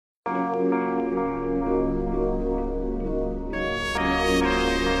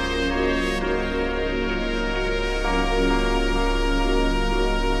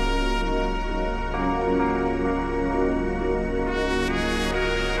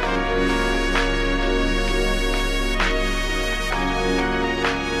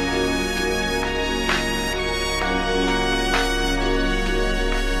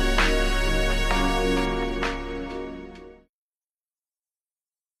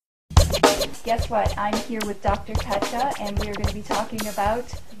Guess what? I'm here with Dr. Katja, and we're going to be talking about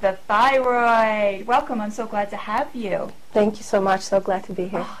the thyroid. Welcome. I'm so glad to have you. Thank you so much. So glad to be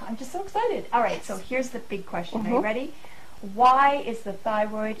here. Oh, I'm just so excited. All right, so here's the big question. Are you ready? Why is the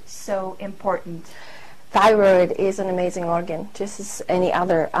thyroid so important? Thyroid is an amazing organ, just as any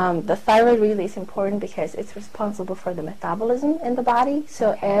other. The thyroid really is important because it's responsible for the metabolism in the body.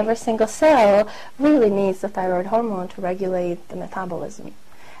 So every single cell really needs the thyroid hormone to regulate the metabolism.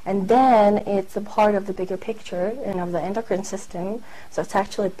 And then it's a part of the bigger picture and of the endocrine system, so it's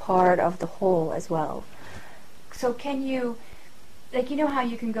actually part of the whole as well. So can you, like, you know how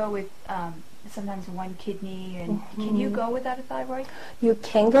you can go with sometimes one kidney, and can you go without a thyroid? You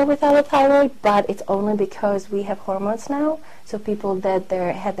can go without a thyroid, but it's only because we have hormones now. So people that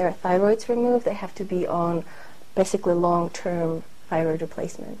had their thyroids removed, they have to be on basically long-term thyroid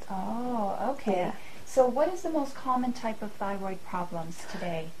replacement. Oh, okay. Yeah. So what is the most common type of thyroid problems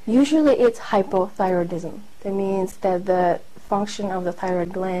today? Usually it's hypothyroidism. That means that the function of the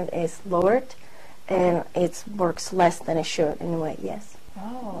thyroid gland is lowered and it works less than it should in a way, yes.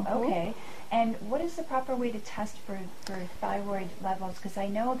 Oh, okay. And what is the proper way to test for thyroid levels? Because I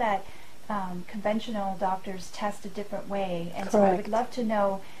know that conventional doctors test a different way, and so I would love to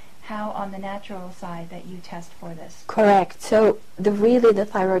know how on the natural side that you test for this. Correct. So really the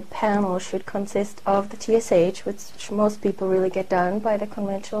thyroid panel should consist of the TSH, which most people really get done by the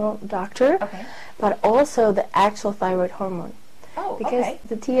conventional doctor, but also the actual thyroid hormone. Oh, because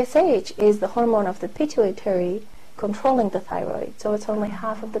the TSH is the hormone of the pituitary controlling the thyroid, so it's only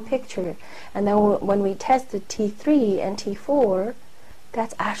half of the picture. And then when we test the T3 and T4,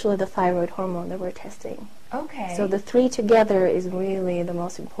 that's actually the thyroid hormone that we're testing. Okay. So the three together is really the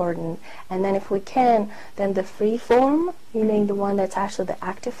most important. And then if we can, then the free form, meaning the one that's actually the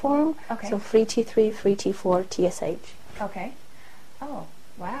active form, so free T3, free T4, TSH. Okay. Oh,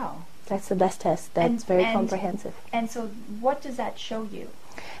 wow. That's the best test. That's very comprehensive. And so what does that show you?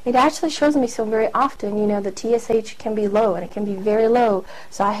 It actually shows me, so very often, you know, the TSH can be low, and it can be very low.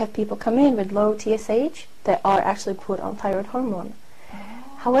 So I have people come in with low TSH that are actually put on thyroid hormone.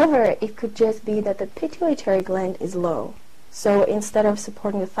 However, it could just be that the pituitary gland is low. So instead of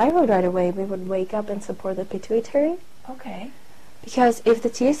supporting the thyroid right away, we would wake up and support the pituitary. Okay. Because if the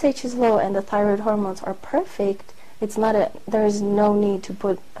TSH is low and the thyroid hormones are perfect, there is no need to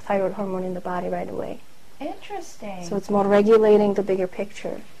put a thyroid hormone in the body right away. Interesting. So it's more regulating the bigger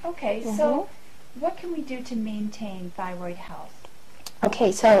picture. Okay, so what can we do to maintain thyroid health?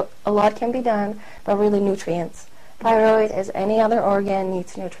 Okay, so a lot can be done, but really nutrients. Thyroid, as any other organ,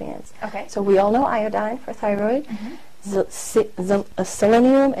 needs nutrients. Okay. So we all know iodine for thyroid,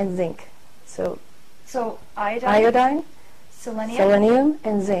 selenium and zinc. So iodine, selenium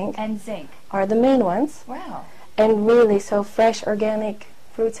and zinc are the main ones. Wow. And really, so fresh organic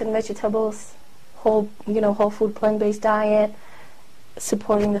fruits and vegetables, whole food plant-based diet,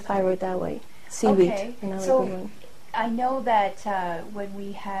 supporting the thyroid that way. Seaweed, another good one. I know that when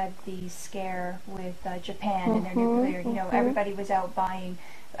we had the scare with Japan and their nuclear, you know, everybody was out buying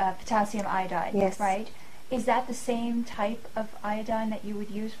potassium iodide, right? Is that the same type of iodine that you would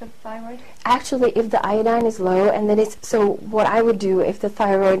use for the thyroid? Actually, if the iodine is low, and then so what I would do if the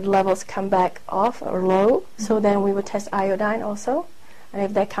thyroid levels come back off or low, so then we would test iodine also. And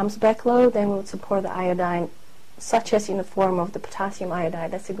if that comes back low, then we would support the iodine, such as in the form of the potassium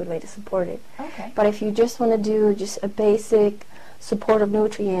iodide. That's a good way to support it. Okay. But if you just want to do just a basic support of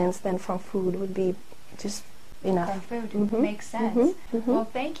nutrients, then from food would be just enough. From food makes sense. Well,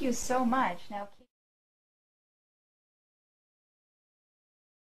 thank you so much. Now.